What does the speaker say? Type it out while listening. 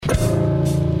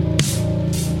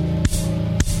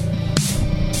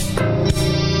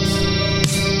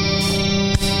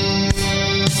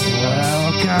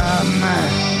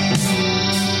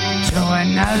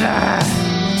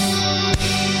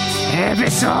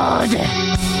episode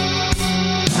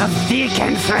of Thick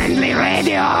and Friendly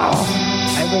Radio.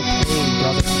 I will pay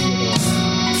Brother Theodore.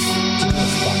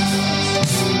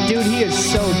 Dude, he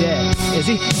is so dead. Is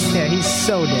he? Yeah, he's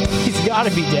so dead. He's got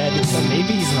to be dead. But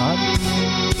maybe he's not.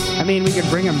 I mean, we could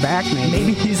bring him back, maybe.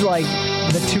 Maybe he's like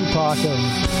the Tupac of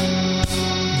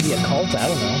the occult. I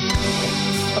don't know.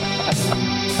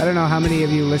 I don't know how many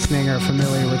of you listening are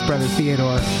familiar with Brother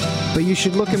Theodore, but you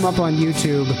should look him up on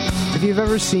YouTube. If you've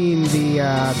ever seen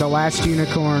the Last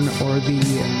Unicorn or the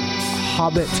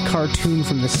Hobbit cartoon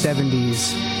from the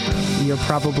 70s, you're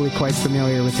probably quite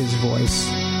familiar with his voice.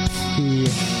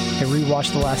 I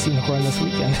rewatched The Last Unicorn this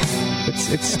weekend.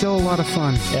 It's still a lot of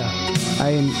fun. Yeah.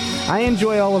 I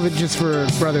enjoy all of it just for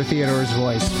Brother Theodore's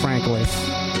voice, frankly.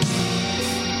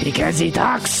 Because he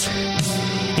talks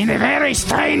in a very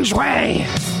strange way.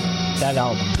 That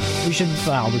album. We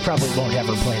probably won't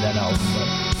ever play that album, but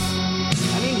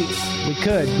I mean,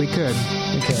 we could.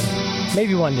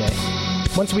 Maybe one day.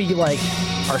 Once we,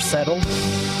 are settled,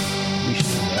 we should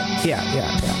do that. Yeah.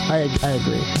 I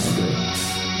agree.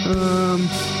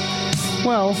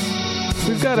 Well,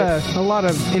 we've got a lot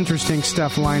of interesting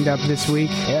stuff lined up this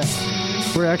week. Yeah.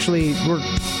 We're actually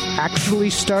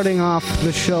starting off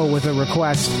the show with a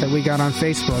request that we got on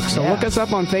Facebook. So look us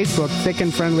up on Facebook, Thick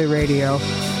and Friendly Radio.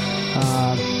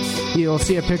 You'll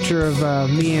see a picture of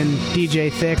me and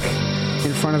DJ Thick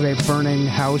in front of a burning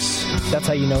house. That's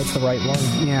how you know it's the right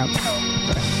one. Yeah.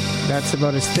 That's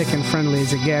about as thick and friendly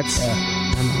as it gets. Yeah.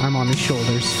 I'm on his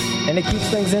shoulders. And it keeps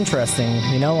things interesting,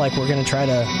 we're going to try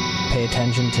to pay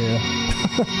attention to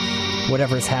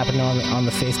whatever's happening on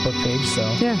the Facebook page, so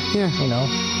yeah.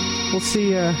 We'll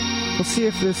see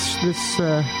if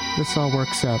this all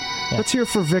works out. Yeah. Let's hear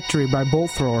For Victory by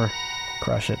Bolt Thrower.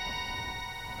 Crush it.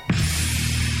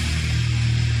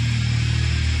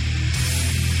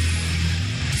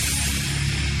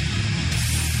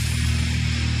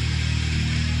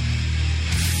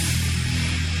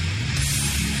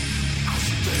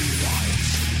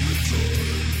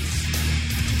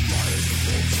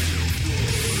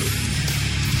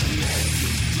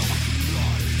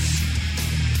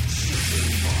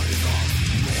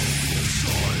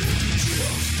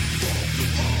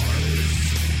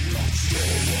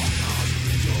 What?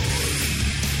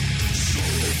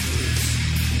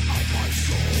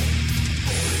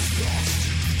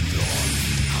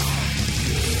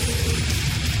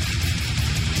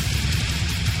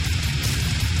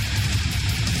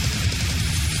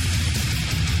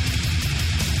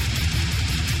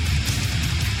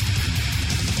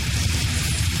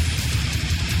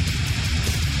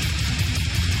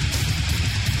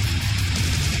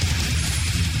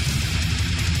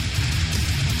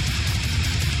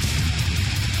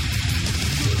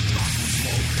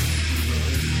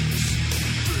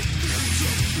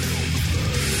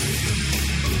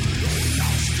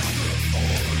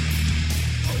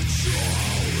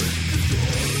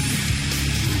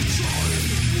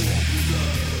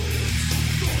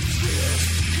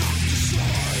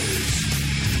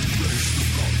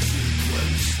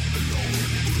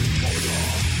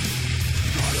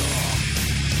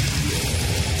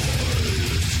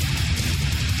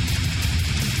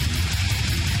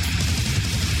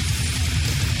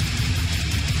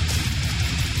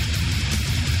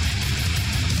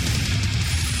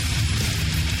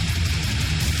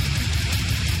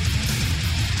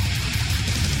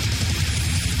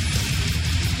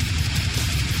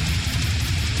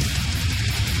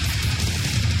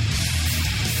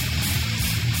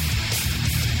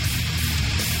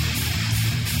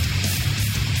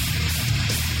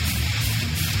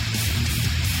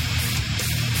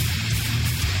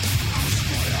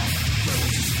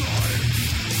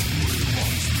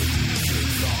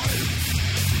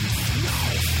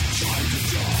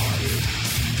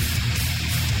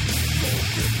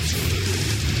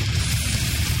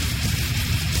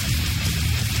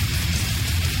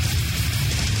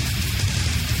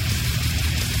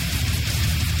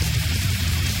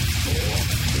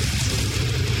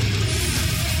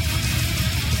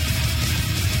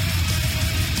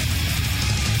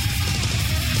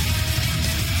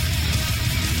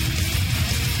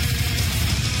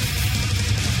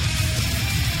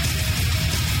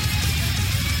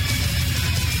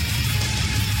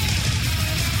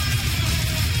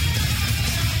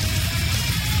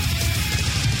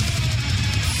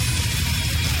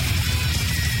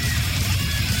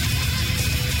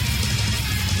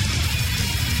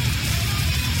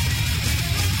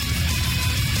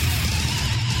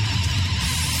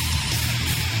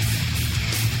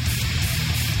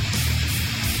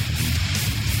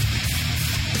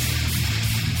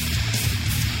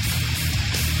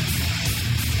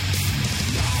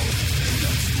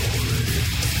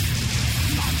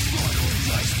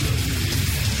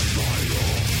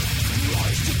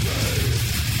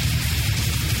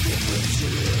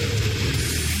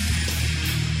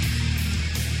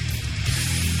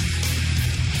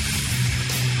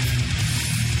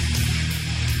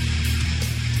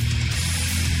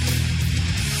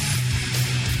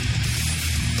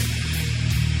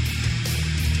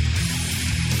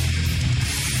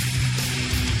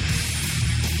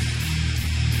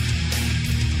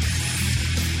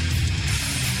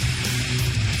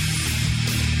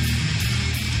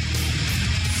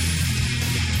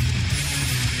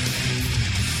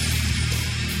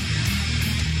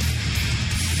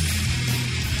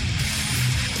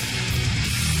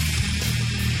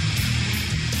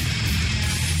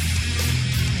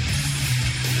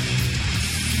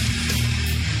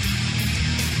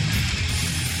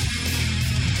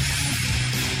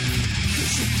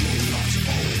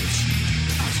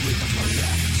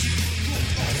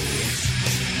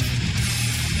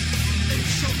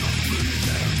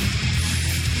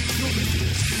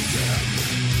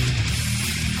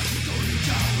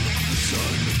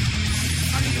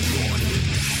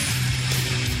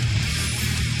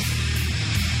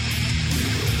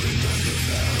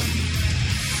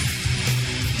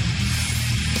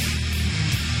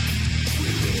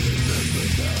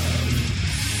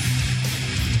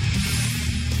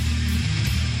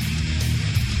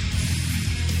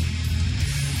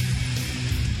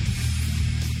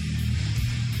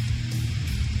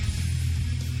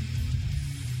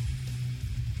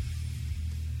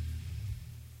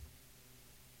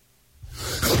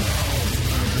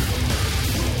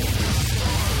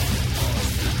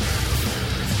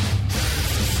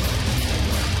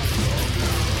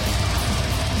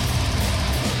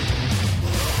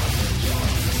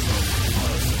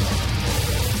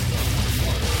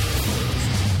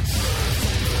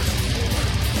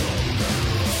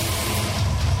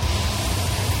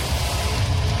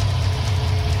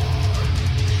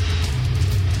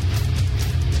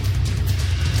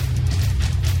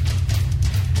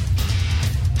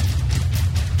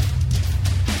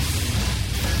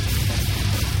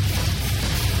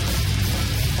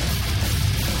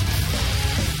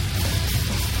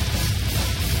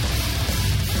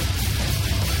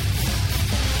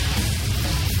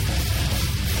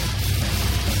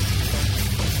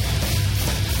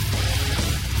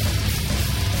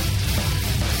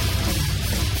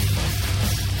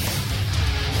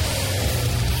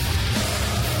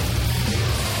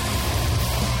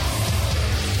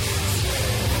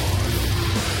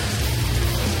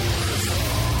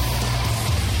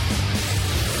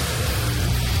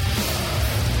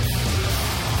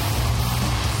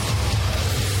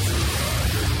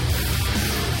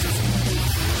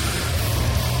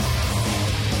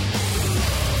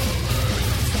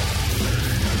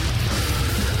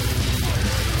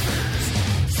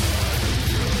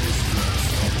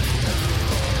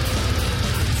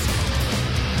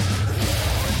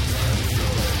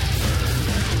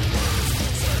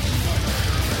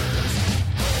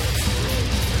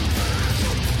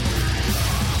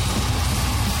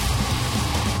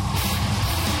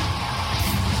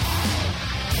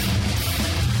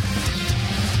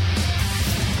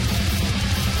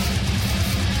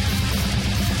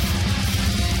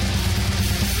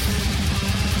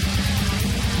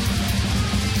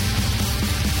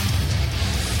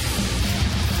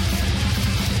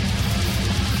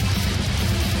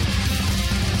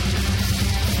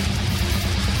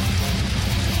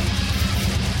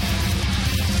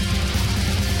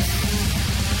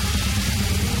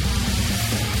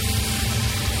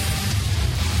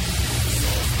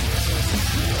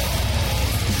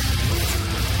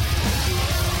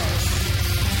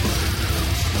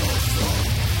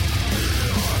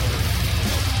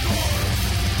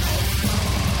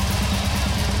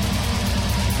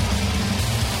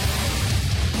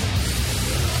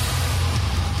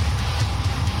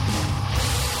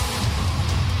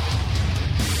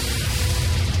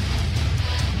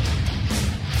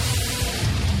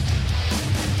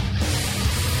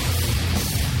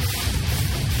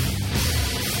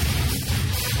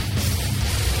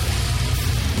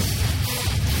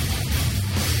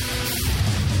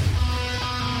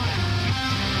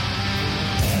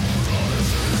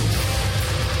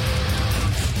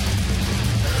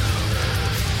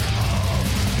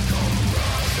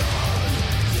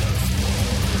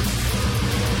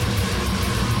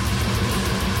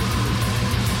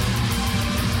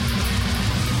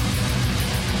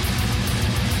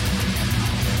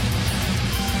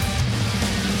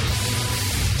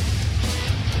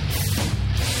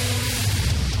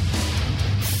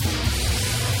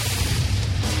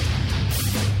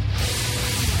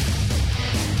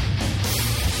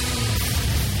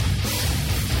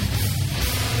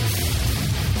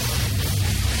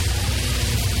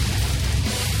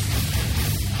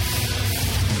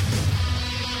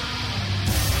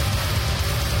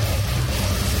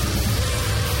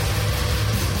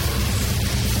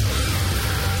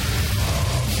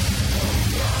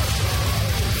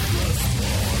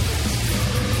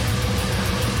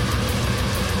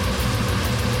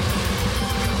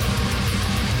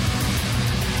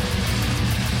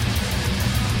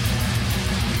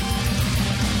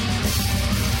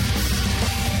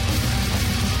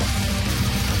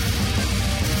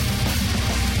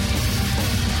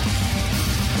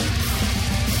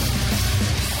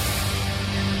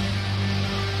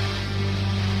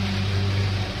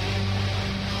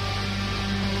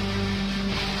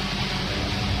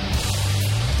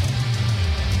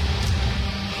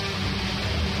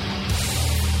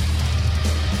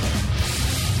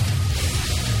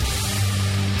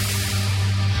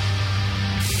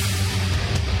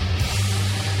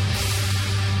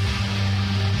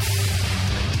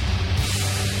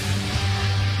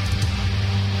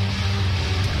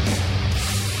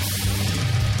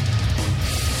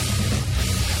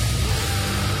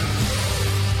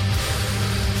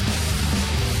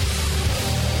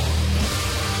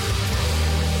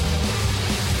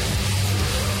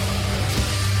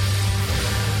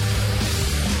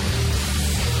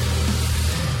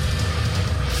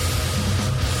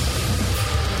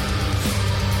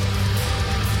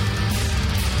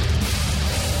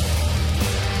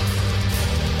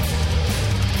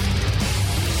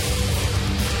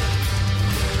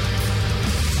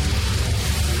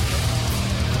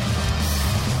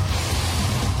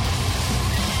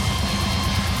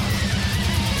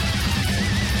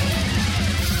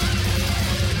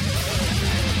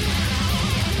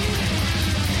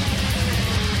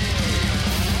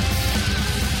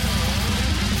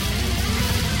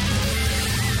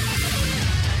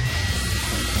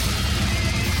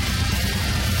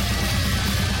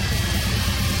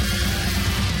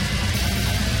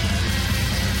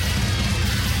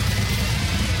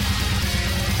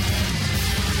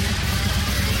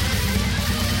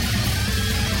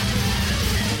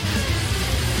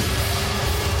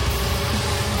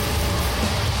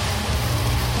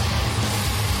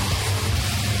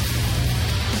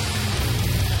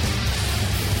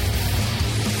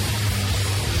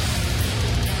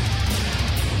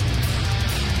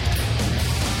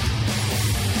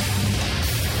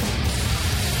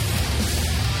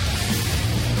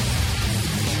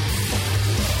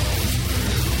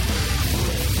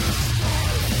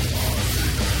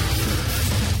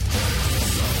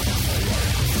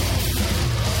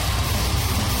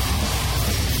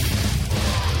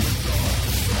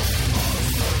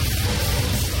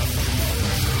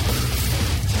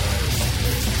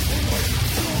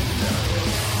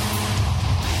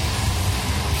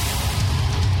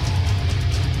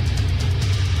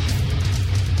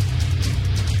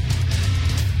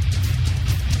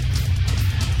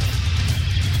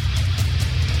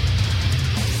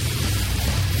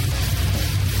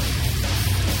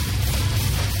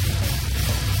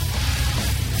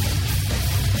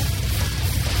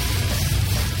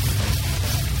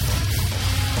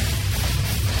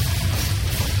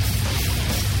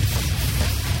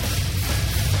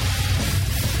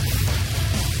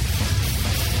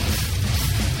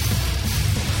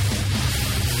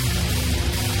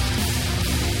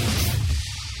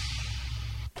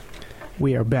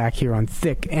 We are back here on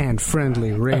Thick and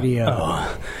Friendly Radio.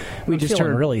 We just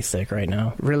heard really thick right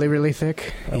now. Really, really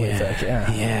thick. Really thick.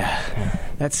 Yeah.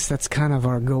 That's kind of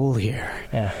our goal here.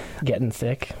 Yeah, getting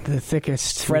thick. The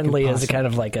thickest. Friendly is kind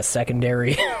of like a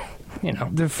secondary.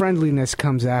 The friendliness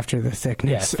comes after the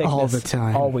thickness, all the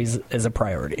time. Always is a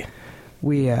priority.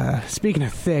 We speaking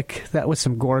of thick, that was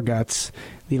some Gorguts,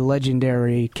 the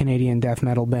legendary Canadian death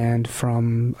metal band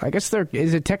from, I guess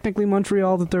is it technically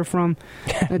Montreal that they're from?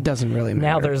 It doesn't really matter.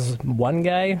 Now there's one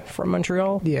guy from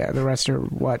Montreal? Yeah, the rest are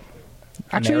what?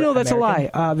 Actually, no, that's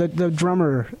American? A lie. The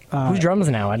drummer... who drums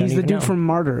now? He's the dude from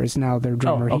Martyr is now their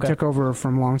drummer. Oh, okay. He took over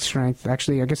from Long Strength,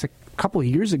 actually, I guess a couple of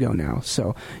years ago now.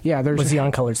 So, yeah, there's... Was he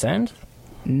on Colored Sand?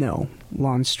 No,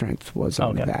 Long Strength was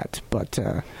on that. But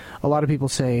a lot of people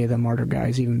say the Martyr guy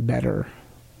is even better.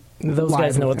 Those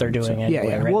guys know what they're doing anyway,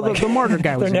 yeah. right? Well, the Martyr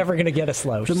guy was... They're never going to get a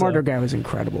slouch. The Martyr guy was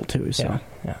incredible, too. So.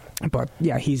 Yeah. But,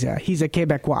 yeah, he's a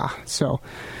Quebecois, so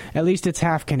at least it's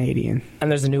half Canadian. And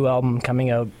there's a new album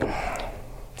coming out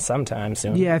sometime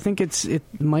soon. Yeah, I think it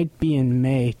might be in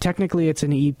May. Technically, it's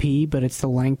an EP, but it's the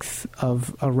length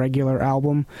of a regular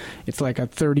album. It's like a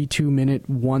 32-minute,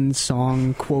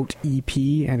 one-song, quote, EP,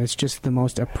 and it's just the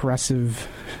most oppressive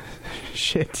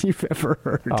shit you've ever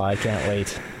heard. Oh, I can't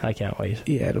wait.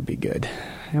 Yeah, it'll be good.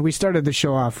 And we started the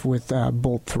show off with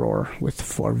Bolt Thrower with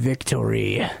For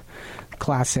Victory.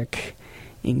 Classic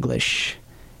English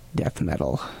death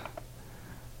metal.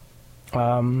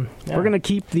 We're going to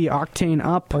keep the octane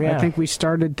up. I think we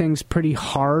started things pretty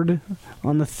hard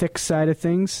on the thick side of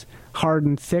things. Hard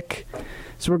and thick.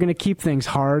 So we're going to keep things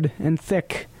hard and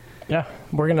thick. Yeah.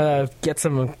 We're going to get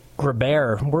some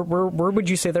Grabert. Where would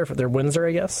you say they're from? They're Windsor,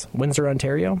 I guess? Windsor,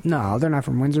 Ontario? No, they're not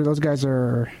from Windsor. Those guys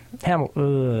are...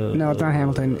 Hamilton. No, it's not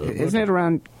Hamilton. Isn't it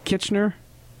around Kitchener?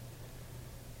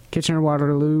 Kitchener,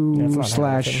 Waterloo,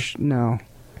 / No.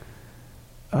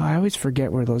 I always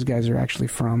forget where those guys are actually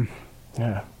from.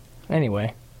 Yeah.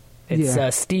 Anyway,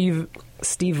 it's Steve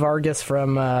Vargas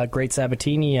from Great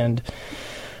Sabatini and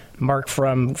Mark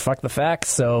from Fuck the Facts.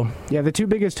 So yeah, the two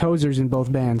biggest hosers in both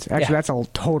bands. Actually, that's a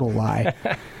total lie.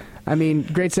 I mean,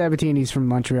 Great Sabatini's from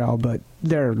Montreal, but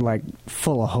they're like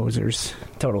full of hosers.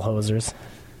 Total hosers.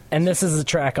 And this is a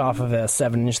track off of a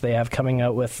 7-inch they have coming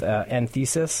out with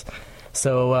Antithesis.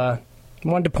 So I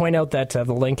wanted to point out that the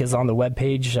link is on the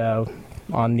webpage.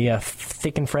 On the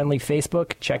Thick and Friendly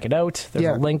Facebook. Check it out.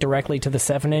 There's a link directly to the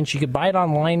 7-inch. You could buy it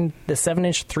online. The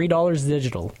 7-inch, $3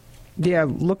 digital. Yeah,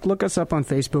 look us up on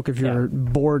Facebook if you're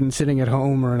bored and sitting at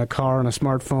home or in a car on a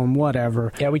smartphone,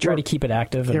 whatever. Yeah, we try to keep it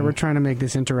active. Yeah, we're trying to make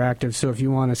this interactive, so if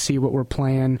you want to see what we're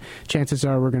playing, chances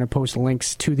are we're going to post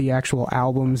links to the actual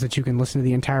albums that you can listen to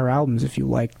the entire albums if you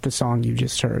like the song you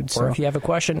just heard. Or if you have a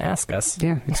question, ask us.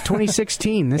 Yeah, it's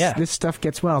 2016. This stuff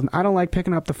gets wild. I don't like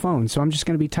picking up the phone, so I'm just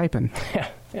going to be typing.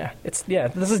 Yeah.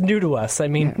 This is new to us. I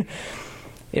mean...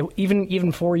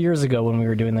 Even 4 years ago when we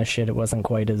were doing this shit, it wasn't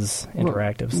quite as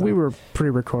interactive. We were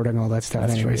pre-recording all that stuff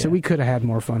anyway, so we could have had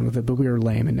more fun with it, but we were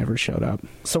lame and never showed up.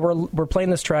 So we're playing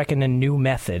this track in a new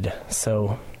method.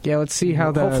 So yeah, let's see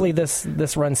how hopefully this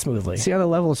runs smoothly. See how the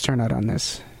levels turn out on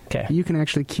this. Okay, you can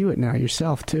actually cue it now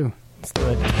yourself too. Let's do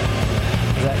it.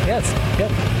 It's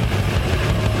good.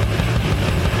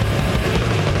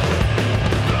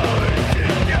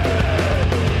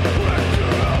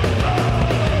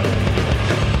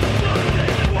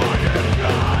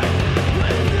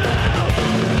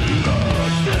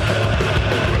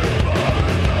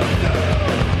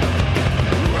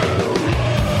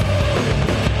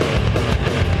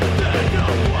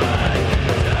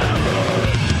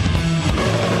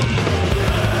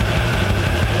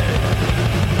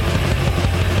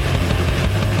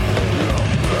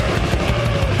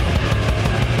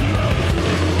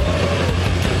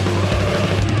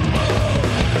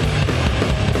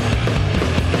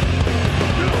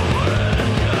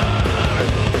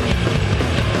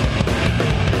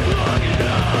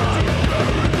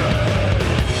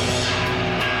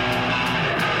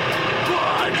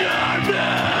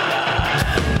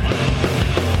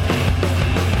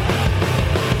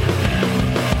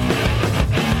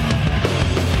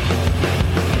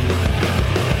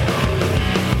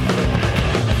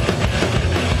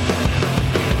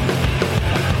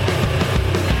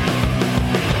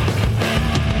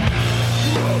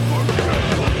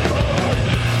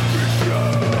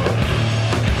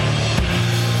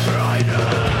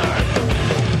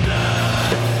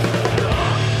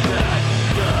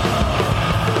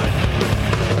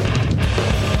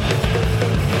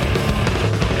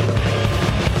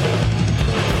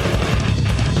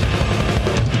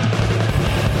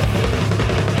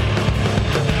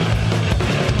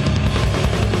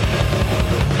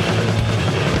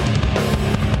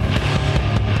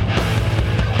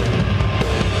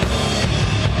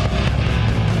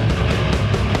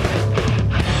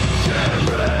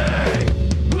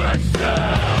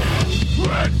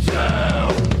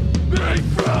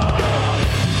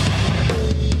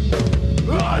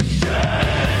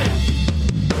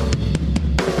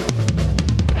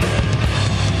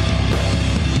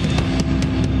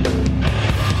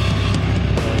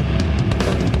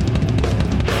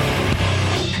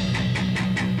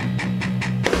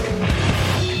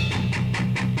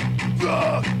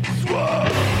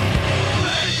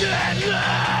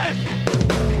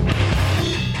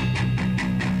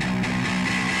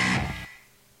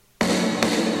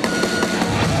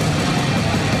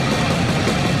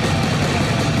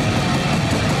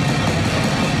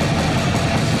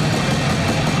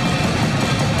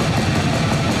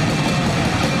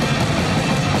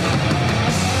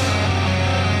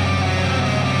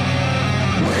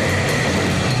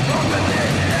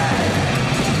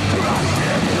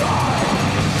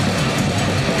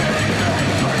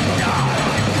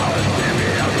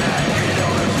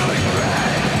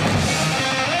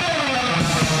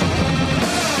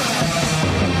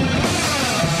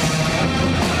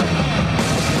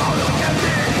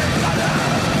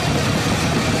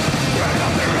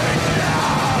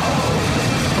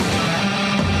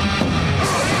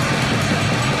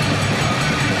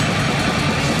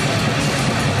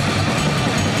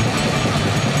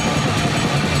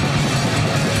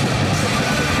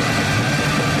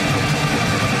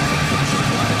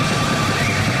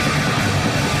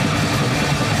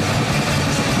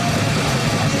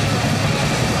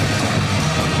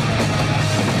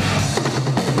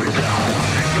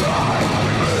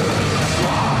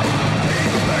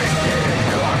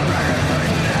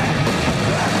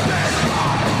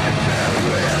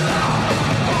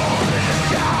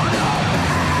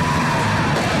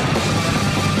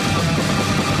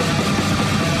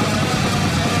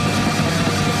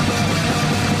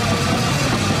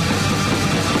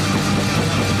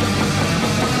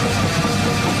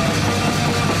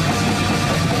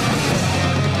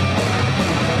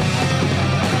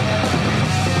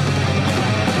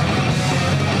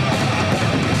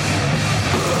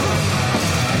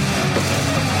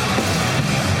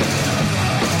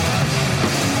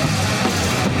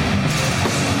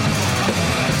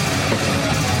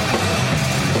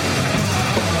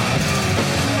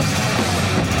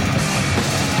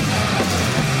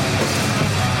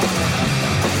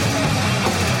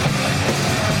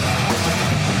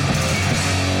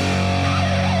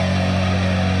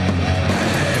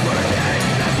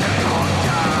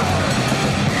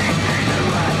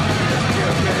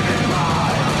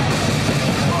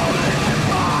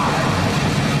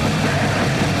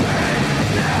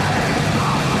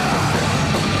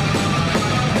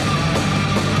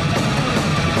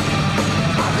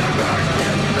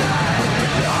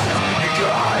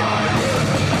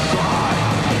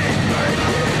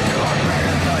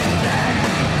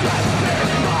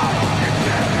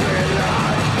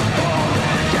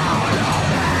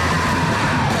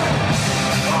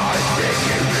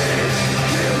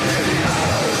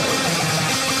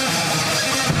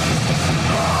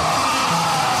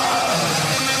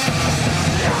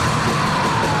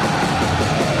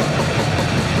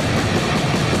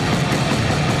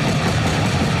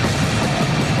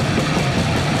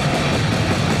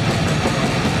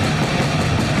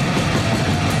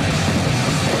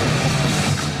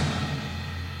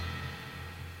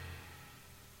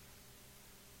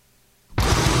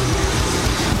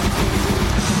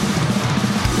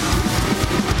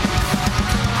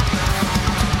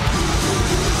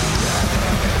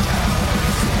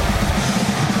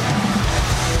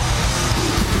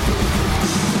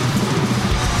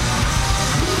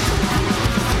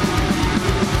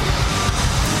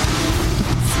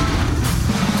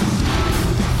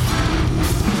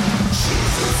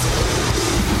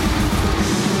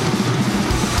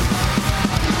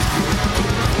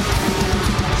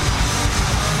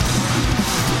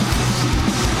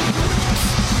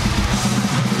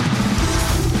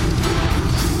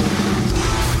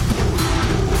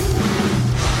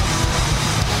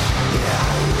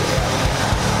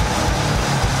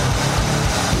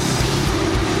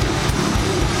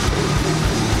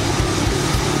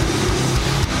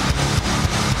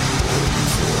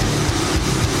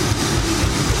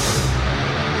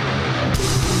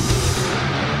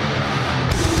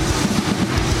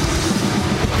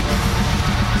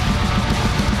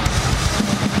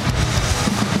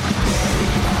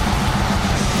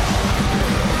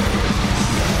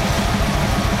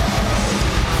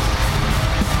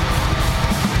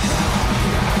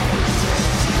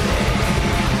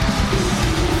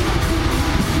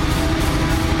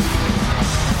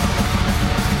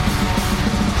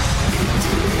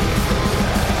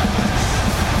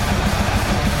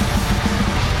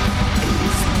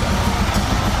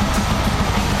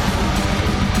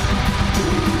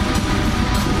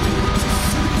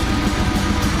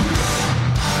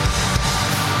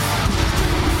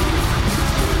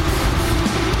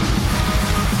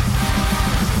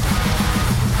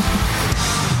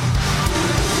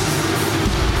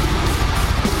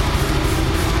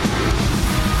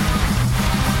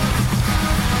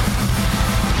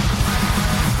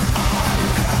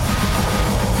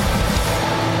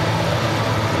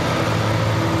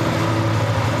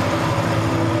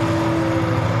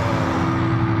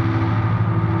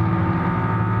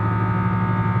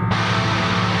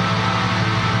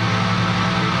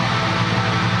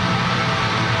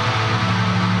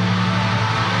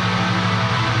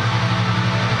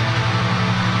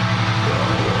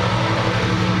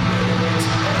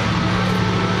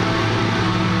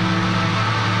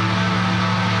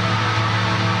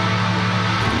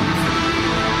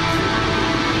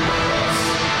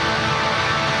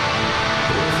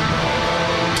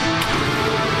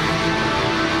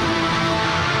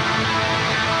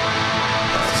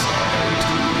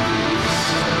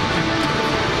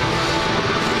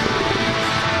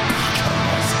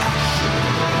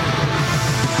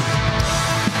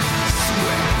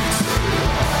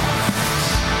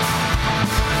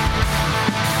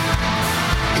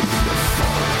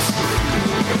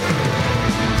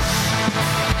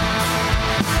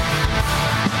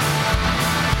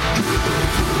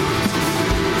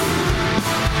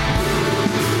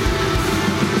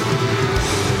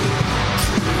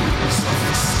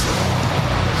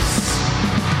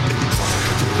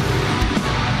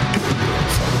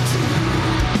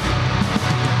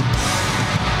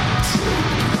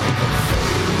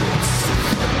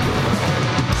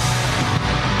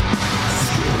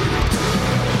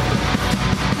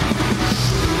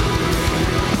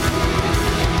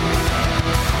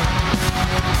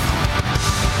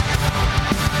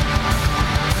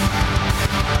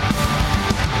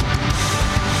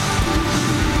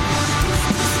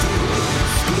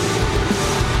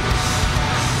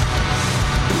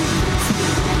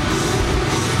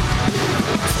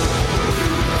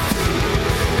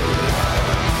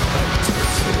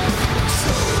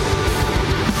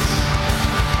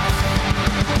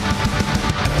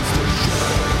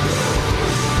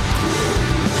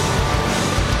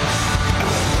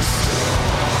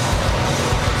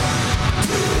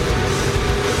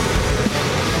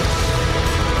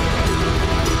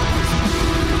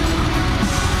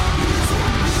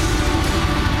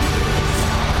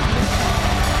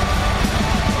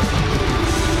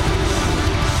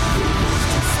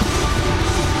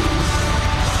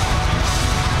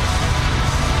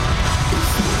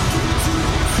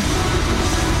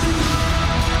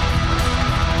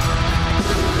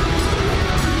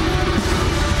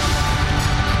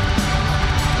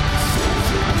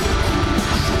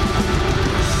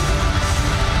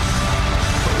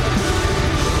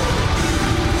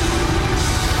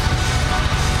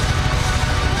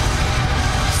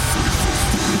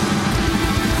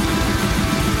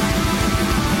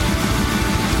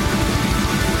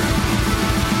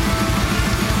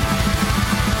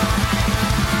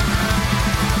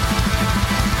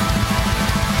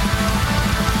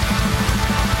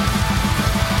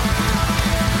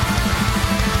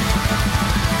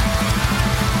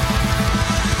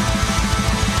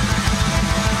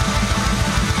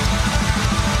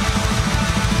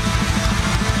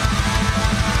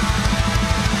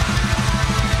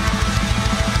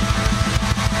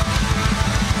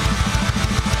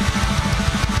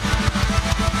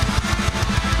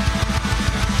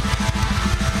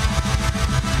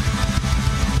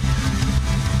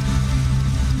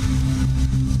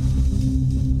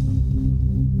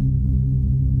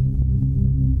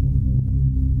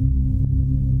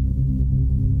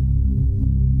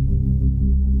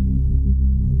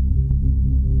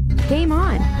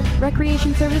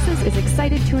 Recreation Services is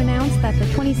excited to announce that the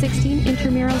 2016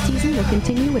 intramural season will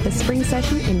continue with a spring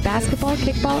session in basketball,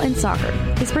 kickball, and soccer.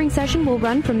 The spring session will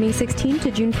run from May 16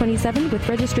 to June 27, with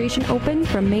registration open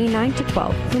from May 9 to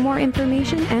 12. For more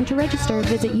information and to register,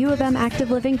 visit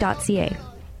ofmactiveliving.ca.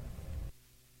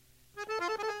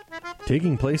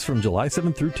 Taking place from July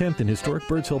 7th through 10th in historic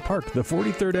Birds Hill Park, the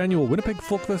 43rd annual Winnipeg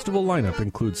Folk Festival lineup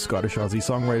includes Scottish Aussie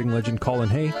songwriting legend Colin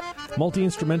Hay,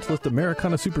 multi-instrumentalist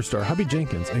Americana superstar Hubby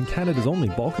Jenkins, and Canada's only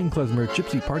Balkan klezmer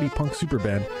gypsy party punk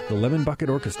superband, the Lemon Bucket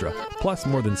Orchestra, plus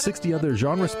more than 60 other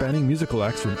genre-spanning musical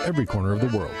acts from every corner of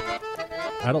the world.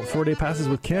 Adult 4-day passes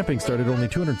with camping start at only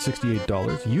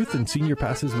 $268. Youth and senior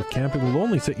passes with camping will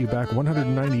only set you back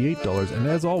 $198. And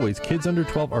as always, kids under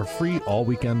 12 are free all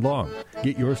weekend long.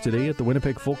 Get yours today at the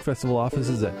Winnipeg Folk Festival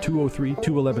offices at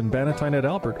 203-211 Bannatyne at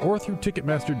Albert or through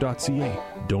Ticketmaster.ca.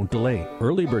 Don't delay.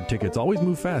 Early bird tickets always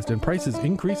move fast and prices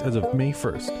increase as of May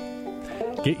 1st.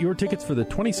 Get your tickets for the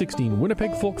 2016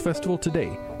 Winnipeg Folk Festival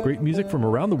today. Great music from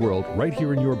around the world right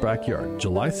here in your backyard.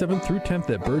 July 7th through 10th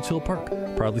at Birds Hill Park.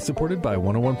 Proudly supported by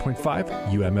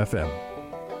 101.5 UMFM.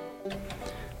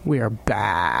 We are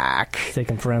back.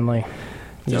 Thick and friendly.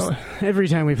 So, every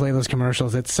time we play those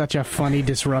commercials, it's such a funny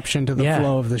disruption to the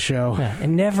flow of the show. Yeah, it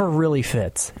never really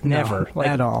fits. Never. No,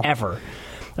 at all. Ever.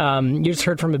 You just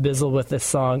heard from Abyssal with this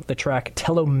song, the track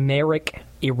Telomeric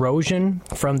Erosion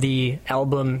from the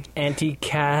album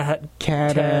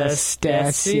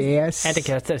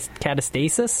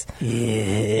Anticatastasis.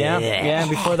 Yeah.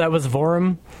 Before that was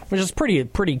Vorum, which is pretty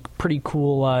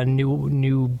cool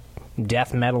new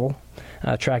death metal.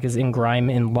 Track is In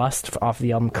Grime in Lust off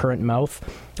the album Current Mouth.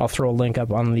 I'll throw a link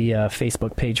up on the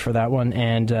Facebook page for that one.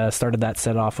 And started that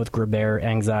set off with Grabert,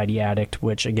 Anxiety Addict,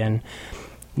 which again,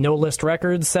 No List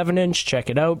Records, 7-inch, check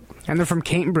it out. And they're from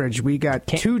Cambridge. We got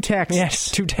two texts.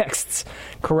 Yes, 2 texts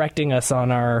correcting us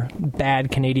on our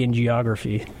bad Canadian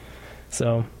geography.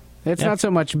 So it's not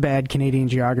so much bad Canadian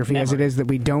geography as it is that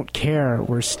we don't care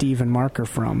where Steve and Mark are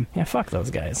from. Yeah, fuck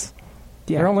those guys.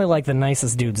 Yeah. They're only like the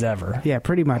nicest dudes ever. Yeah,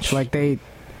 pretty much. Like there's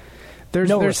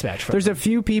respect for them. There's a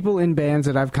few people in bands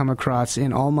that I've come across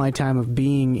in all my time of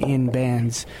being in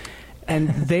bands, and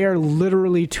they are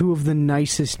literally 2 of the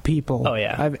nicest people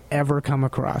I've ever come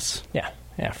across.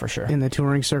 Yeah, for sure. In the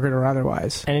touring circuit or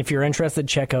otherwise. And if you're interested,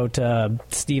 check out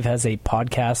Steve has a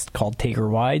podcast called Take Her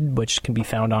Wide, which can be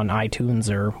found on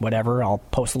iTunes or whatever. I'll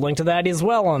post a link to that as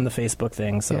well on the Facebook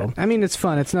thing. So yeah. I mean, it's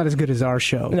fun. It's not as good as our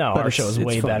show. No, our show is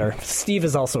way better. Steve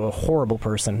is also a horrible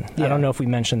person. Yeah. I don't know if we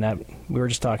mentioned that. We were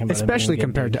just talking about especially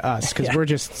compared to us, because we're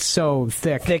just so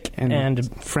thick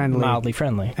and friendly. Mildly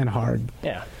friendly. And hard.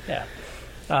 Yeah.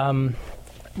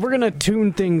 We're going to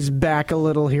tune things back a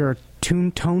little here.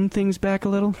 Tone things back a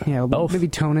little? Yeah, both. Maybe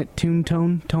tone it. Tune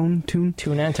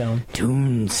and tone.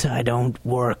 Tunes, I don't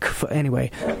work. Anyway,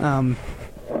 we're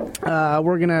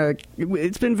gonna...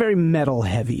 It's been very metal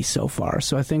heavy so far,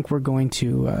 so I think we're going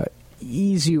to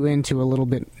ease you into a little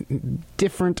bit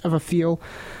different of a feel.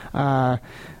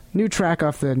 New track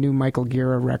off the new Michael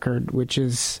Gira record, which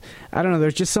is... I don't know,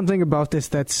 there's just something about this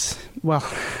that's... Well...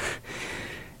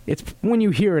 It's when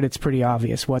you hear it, it's pretty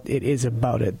obvious what it is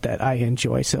about it that I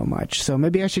enjoy so much. So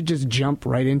maybe I should just jump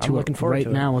right into it right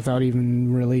now without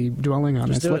even really dwelling on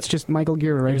this. Let's just Michael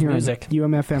Gira right here music. On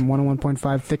UMFM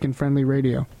 101.5 Thick and Friendly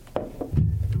Radio.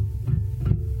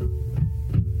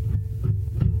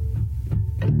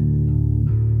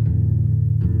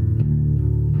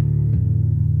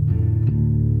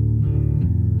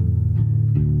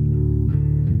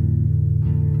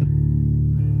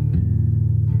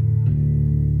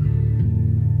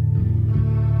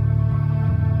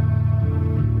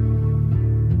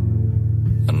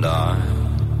 And I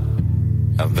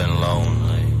have been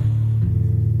lonely,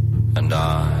 and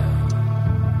I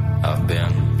have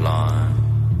been blind,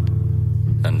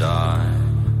 and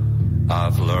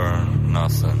I've learned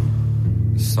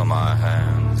nothing, so my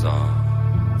hands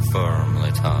are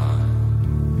firmly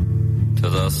tied to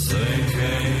the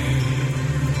sinking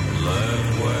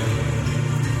lead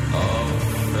weight of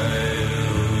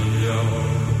failure.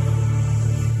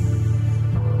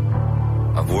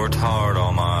 I've worked hard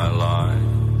all my life.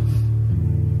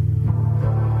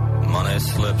 Money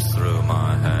slips through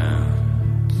my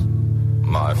hands.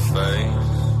 My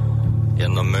face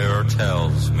in the mirror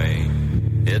tells me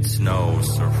it's no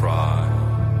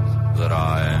surprise that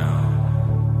I am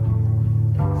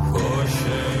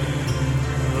pushing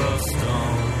the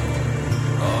stone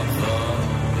of the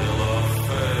hill of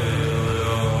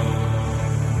failure.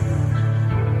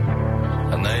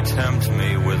 And they tempt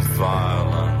me with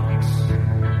violence,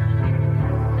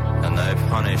 and they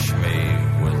punish me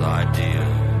with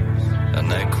ideas. And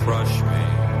they crush me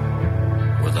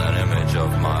with an image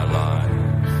of my life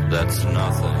that's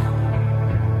nothing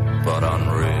but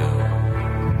unreal,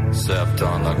 except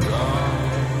on the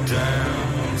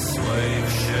goddamn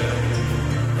slave ship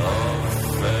of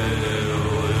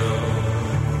failure.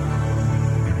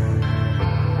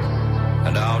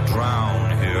 And I'll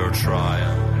drown here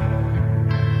trying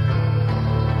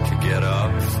to get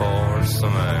up for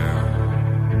some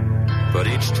air, but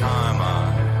each time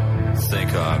I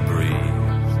think I breathe,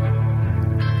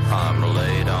 I'm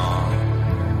laid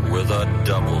on with a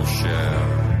double share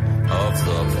of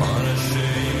the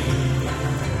punishing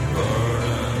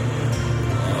burden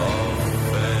of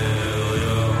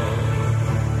failure.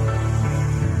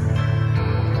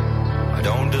 I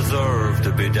don't deserve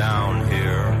to be down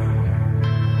here,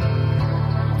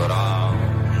 but I'll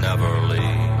never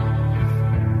leave.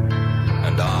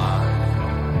 And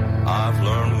I've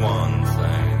learned one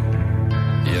thing: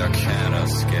 you can't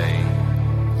escape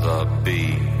the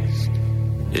beast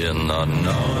in the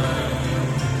night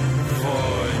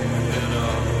void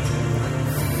of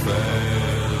failure.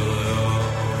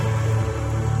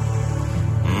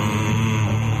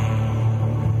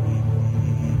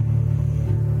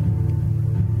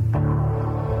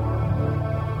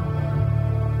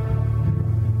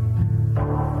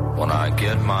 When I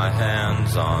get my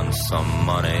hands on some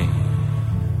money,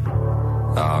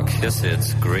 I'll kiss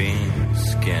its green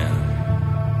skin,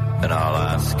 and I'll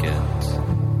ask its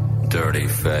dirty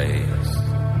face,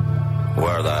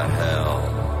 where the hell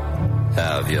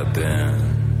have you been?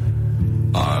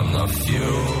 I'm the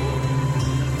fuel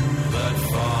that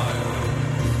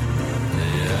fires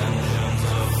the engines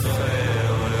of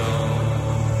failure.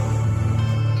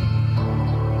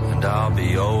 And I'll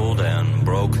be old and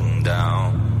broken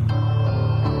down,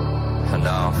 and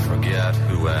I'll forget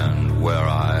who and where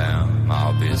I am.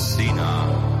 I'll be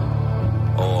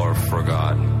senile or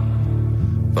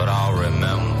forgotten, but I'll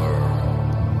remember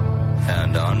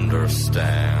and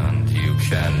understand. You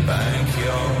can bank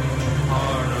your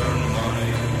hard-earned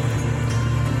money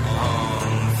on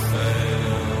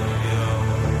failure.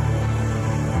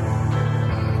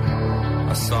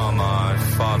 I saw my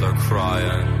father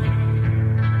crying.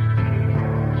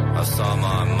 I saw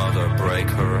my mother break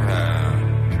her hand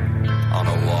on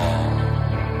a wall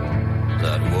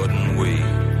that wouldn't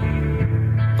weep,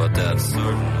 but that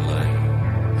certainly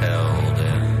held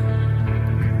in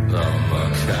the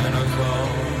mechanical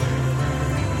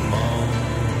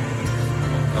moans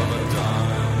of a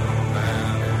dying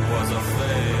man who was a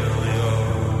failure.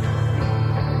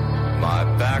 My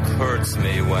back hurts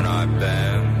me when I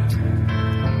bend,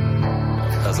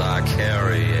 'cause I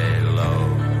carry a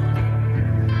load,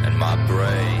 and my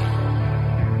brain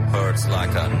hurts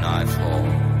like a knife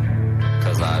hole,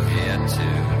 'cause I've yet to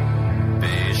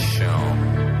be shown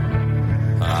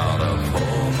how to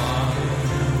pull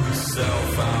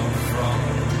myself out from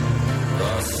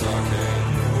the sucking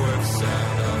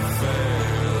quicksand of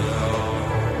failure.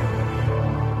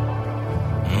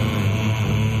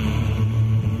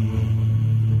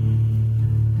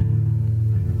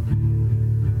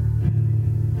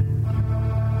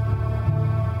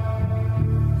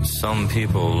 Some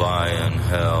people lie in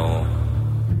hell.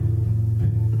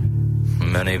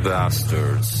 Many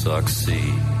bastards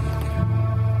succeed.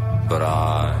 But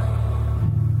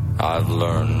I've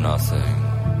learned nothing.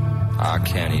 I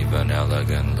can't even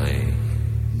elegantly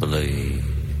bleed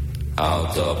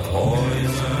out the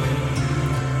poison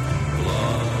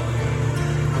blood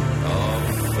of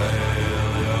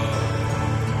failure.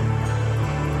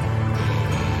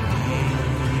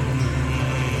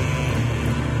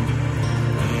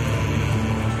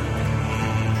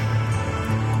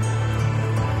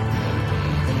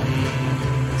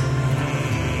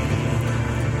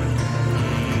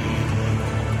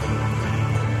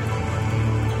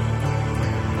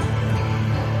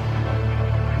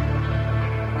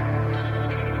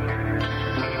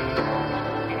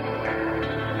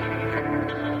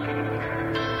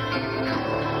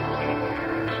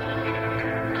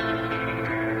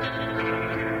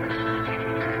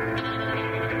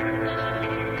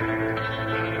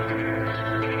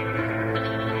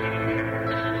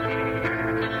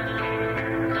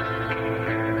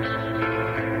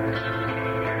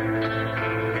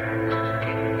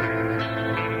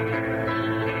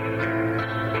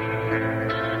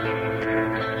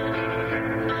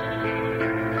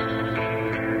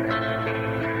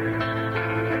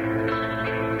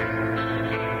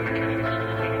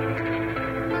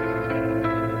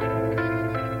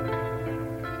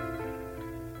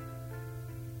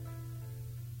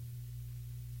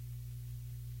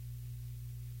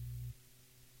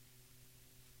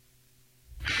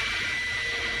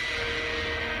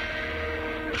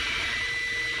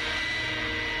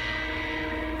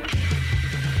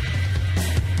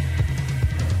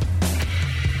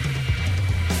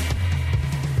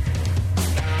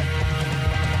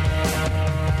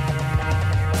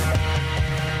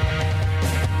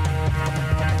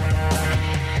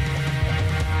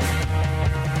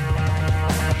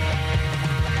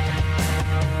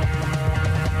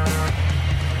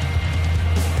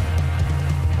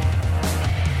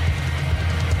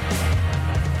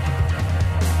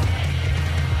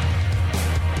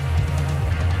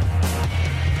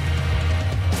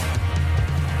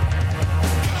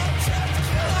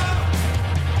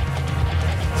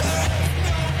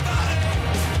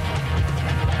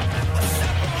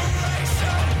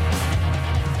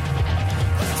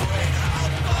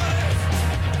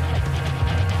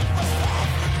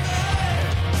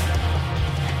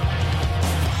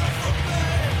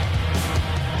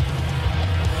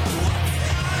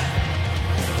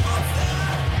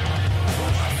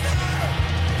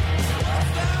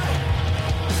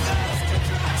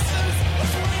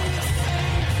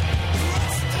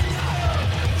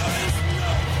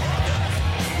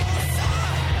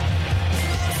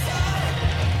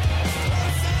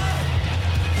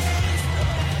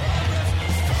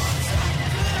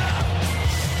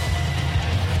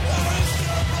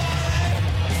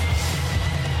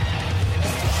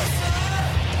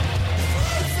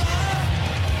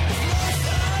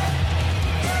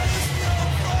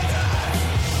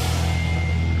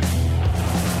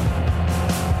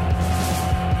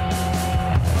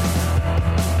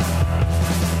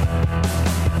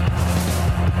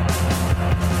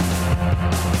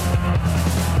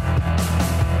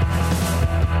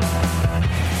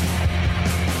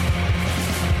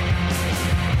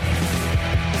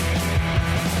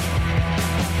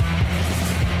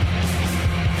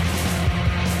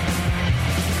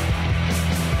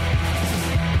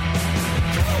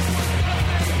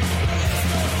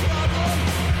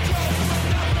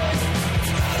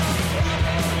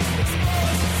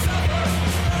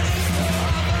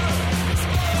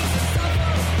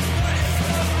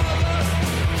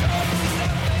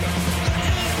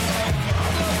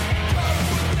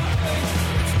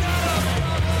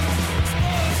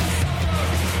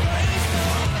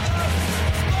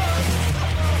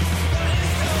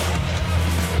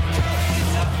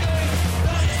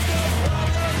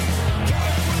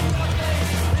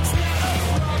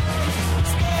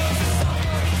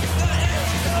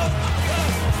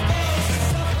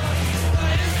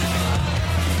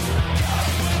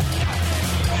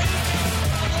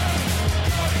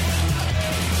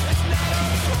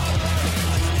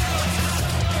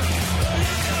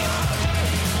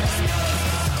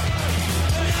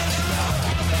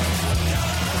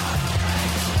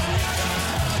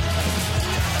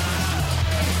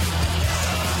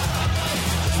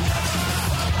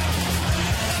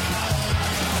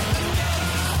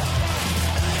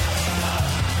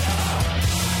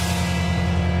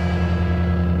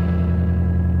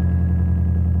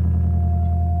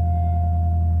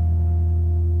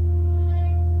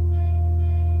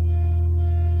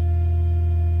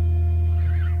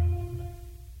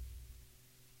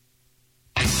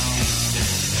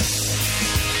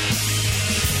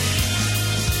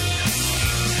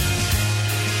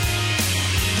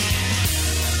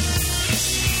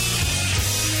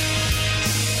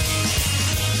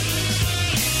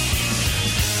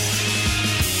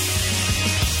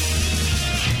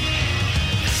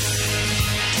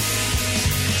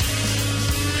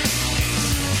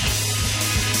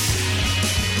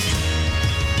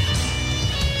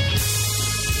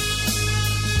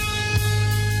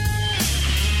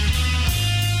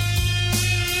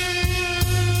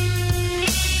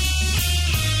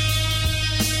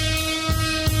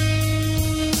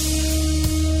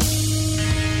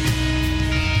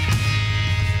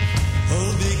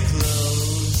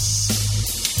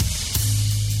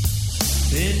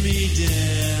 me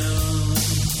down.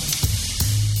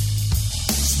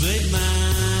 Split my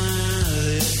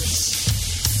lips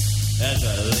as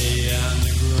I lay on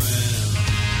the ground.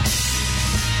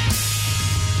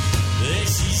 There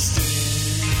she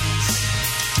stands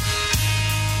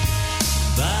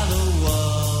by the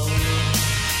wall,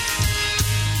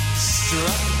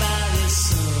 struck by the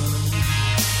sun,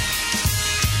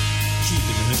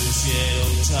 keeping her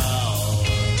shadow tall.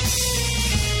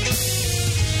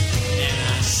 And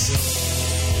I saw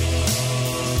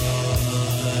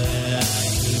that I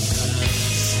could not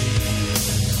see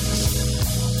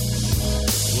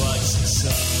what she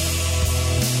saw.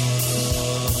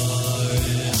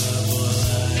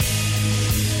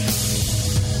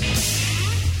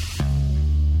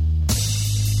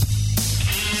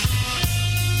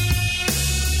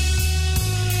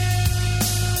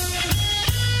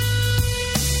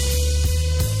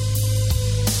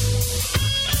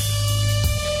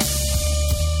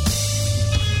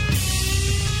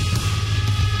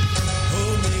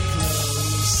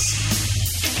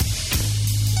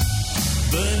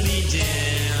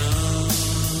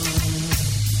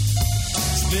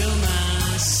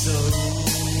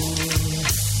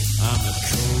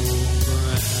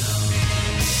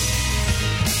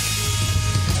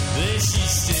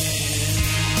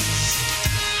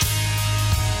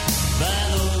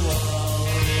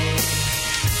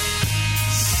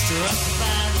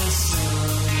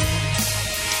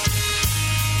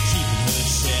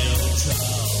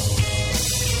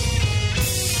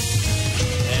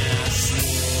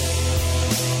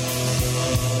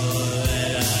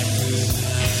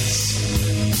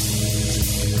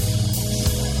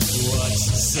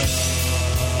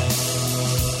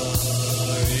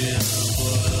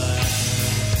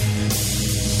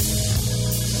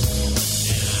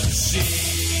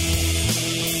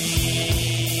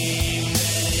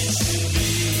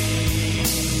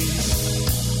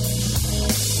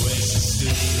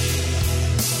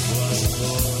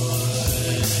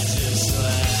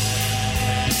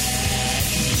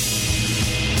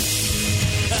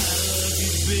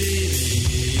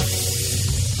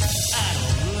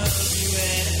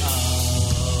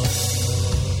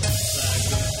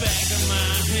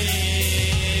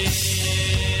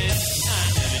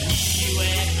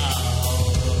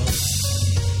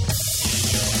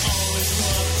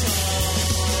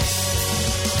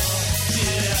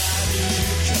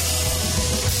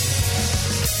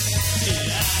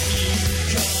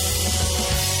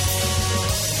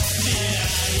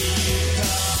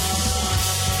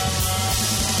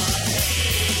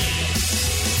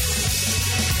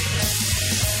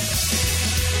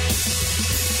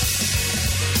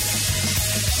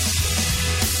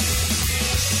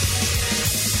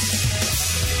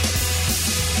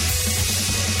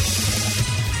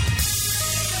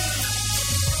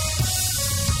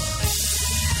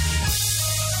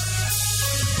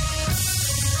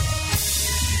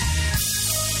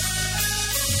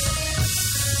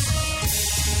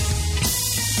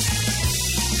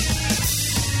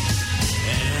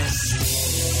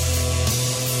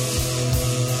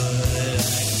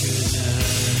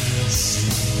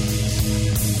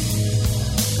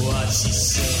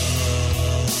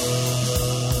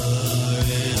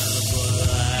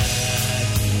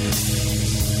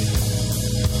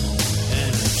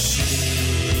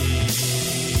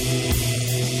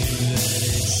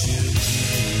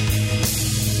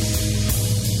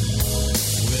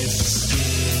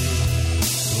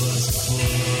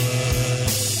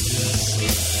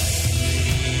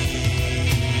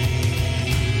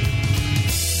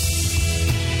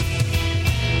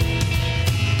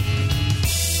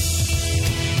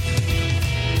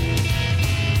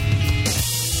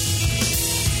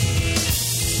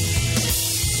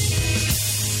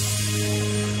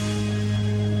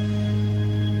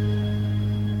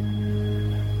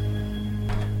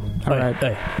 All right.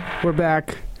 Hey. We're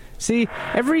back. See,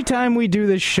 every time we do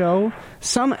this show,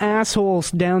 some asshole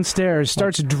downstairs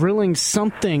starts drilling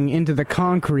something into the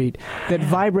concrete that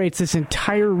vibrates this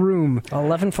entire room.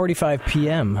 11:45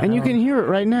 p.m. And you can hear it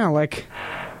right now. Like,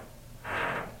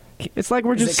 it's like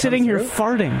we're just sitting here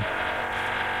farting.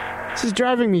 This is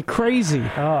driving me crazy.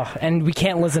 Oh, and we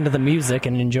can't listen to the music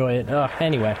and enjoy it. Oh,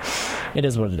 anyway, it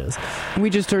is what it is. We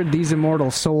just heard These Immortal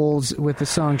Souls with the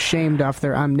song Shamed off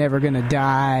their I'm Never Gonna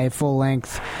Die full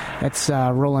length. That's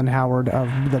Roland Howard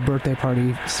of the Birthday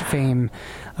Party fame,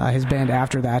 his band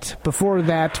after that. Before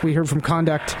that, we heard from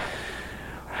Conduct,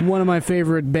 one of my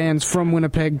favorite bands from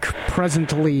Winnipeg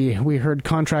presently. We heard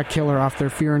Contract Killer off their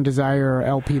Fear and Desire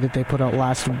LP that they put out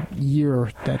last year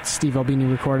that Steve Albini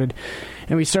recorded.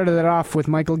 And we started that off with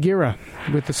Michael Gira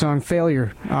with the song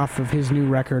Failure off of his new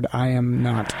record, I Am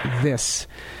Not This.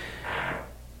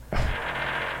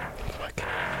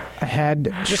 had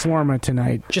shawarma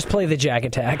tonight. Just play the Jack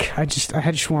Attack. I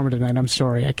had shawarma tonight. I'm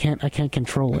sorry. I can't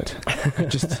control it.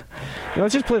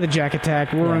 Let's just play the Jack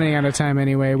Attack. We're running out of time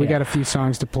anyway. We got a few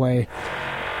songs to play.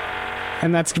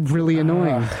 And that's really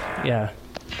annoying. Yeah.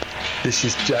 This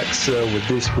is Jack Sir with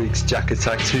this week's Jack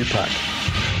Attack 2-pack.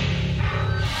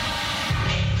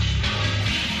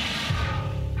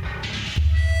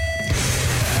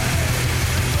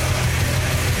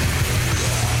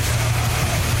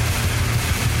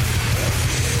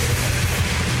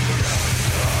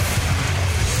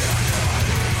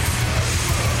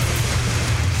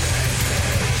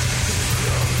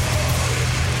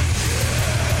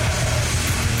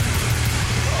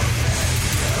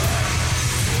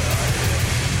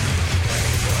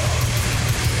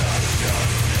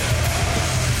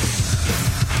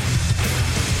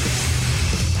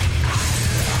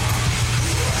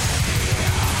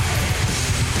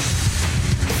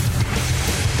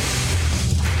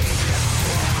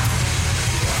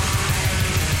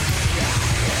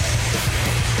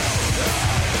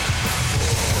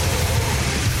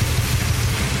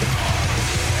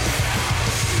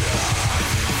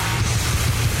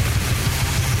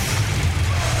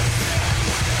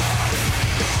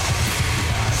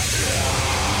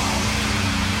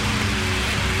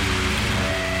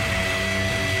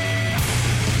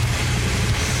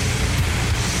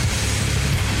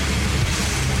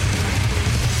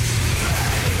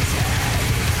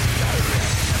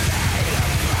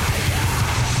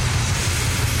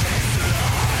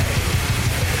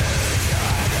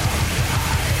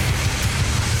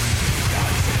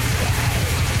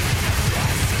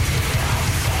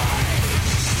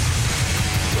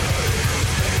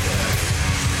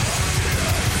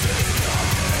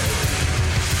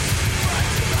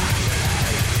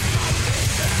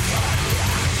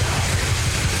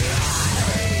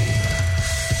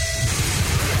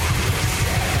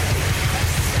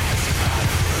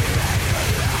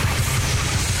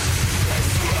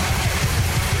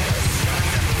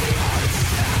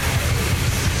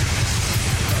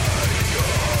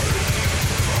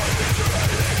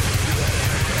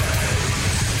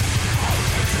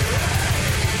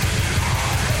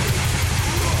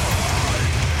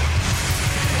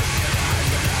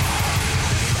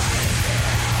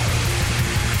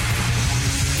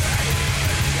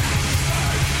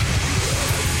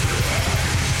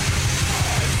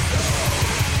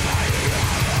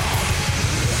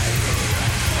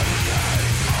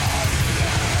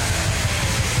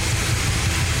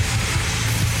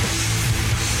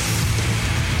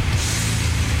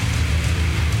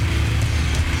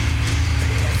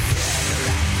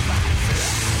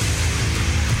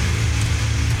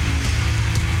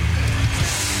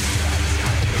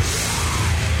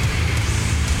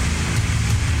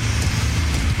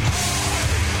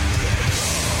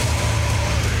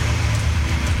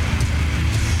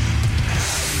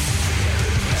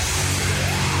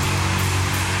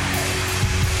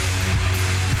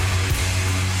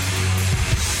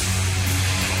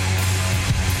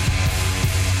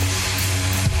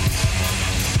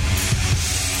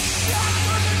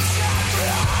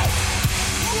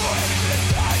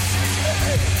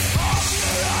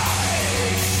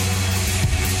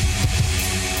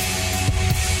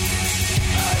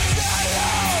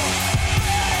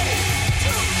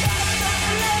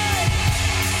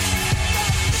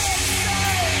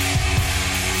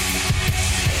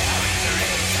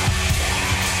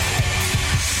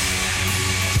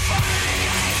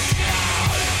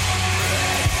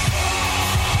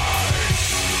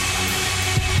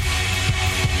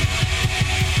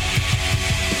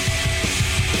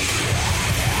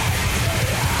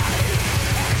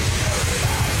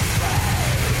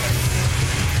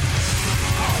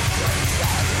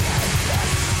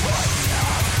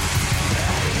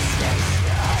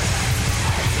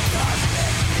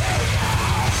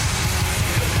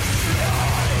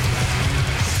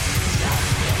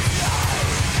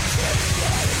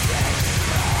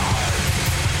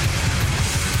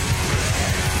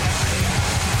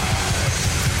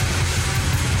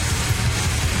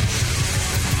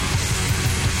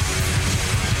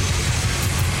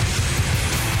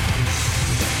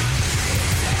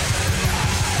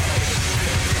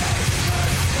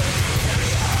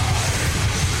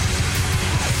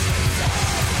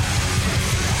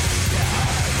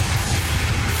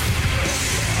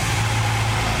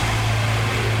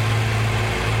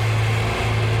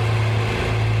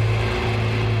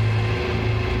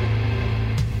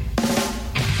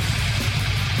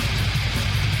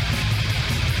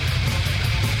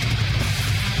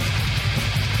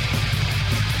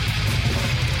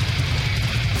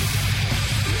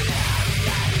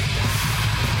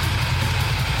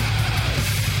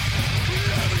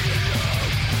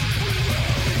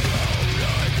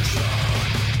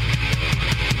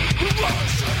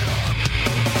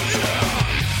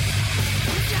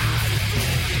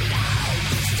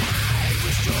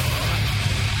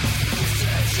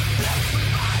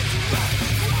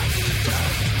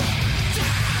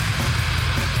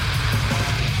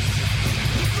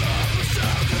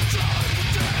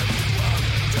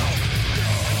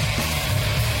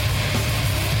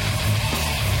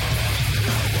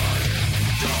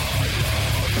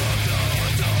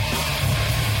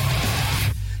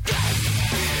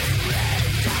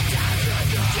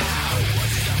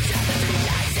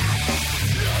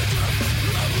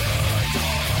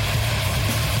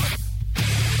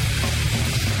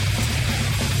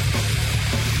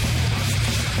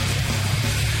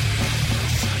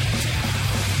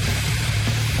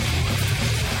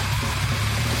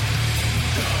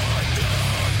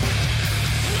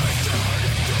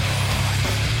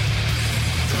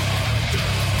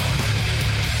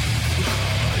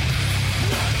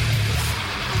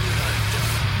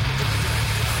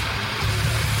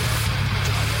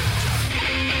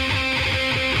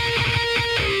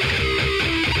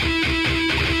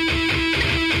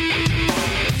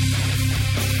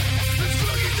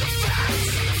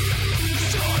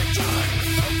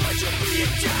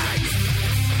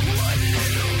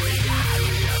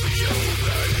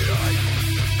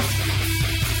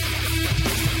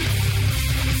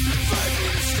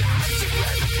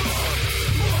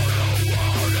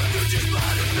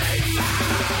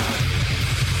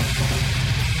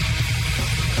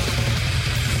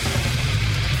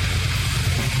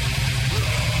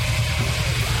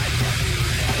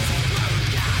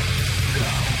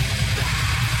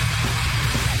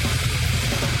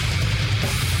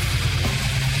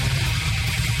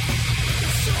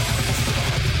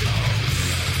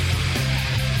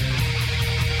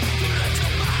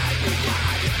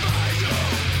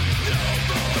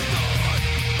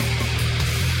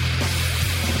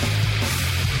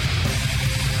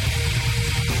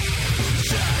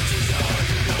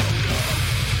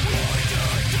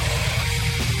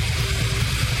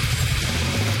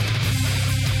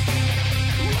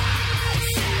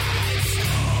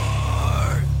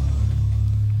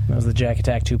 Jack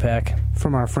Attack 2-pack.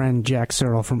 From our friend Jack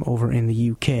Searle from over in the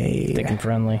UK. Thick and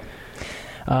friendly.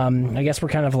 I guess we're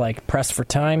kind of like pressed for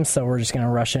time, so we're just going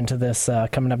to rush into this.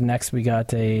 Coming up next, we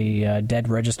got a Dead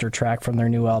Register track from their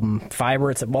new album,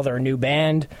 Fiber. They're a new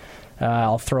band.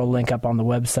 I'll throw a link up on the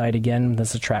website again.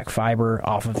 This is track Fiber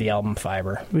off of the album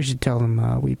Fiber. We should tell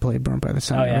them we played Burnt by the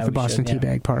Sun with the Boston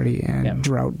Teabag Party and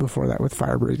Drought before that with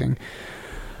Fire Breathing.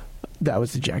 That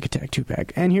was the Jack Attack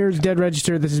 2-pack. And here's Dead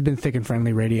Register. This has been Thick and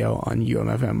Friendly Radio on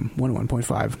UMFM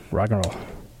 101.5. Rock and roll.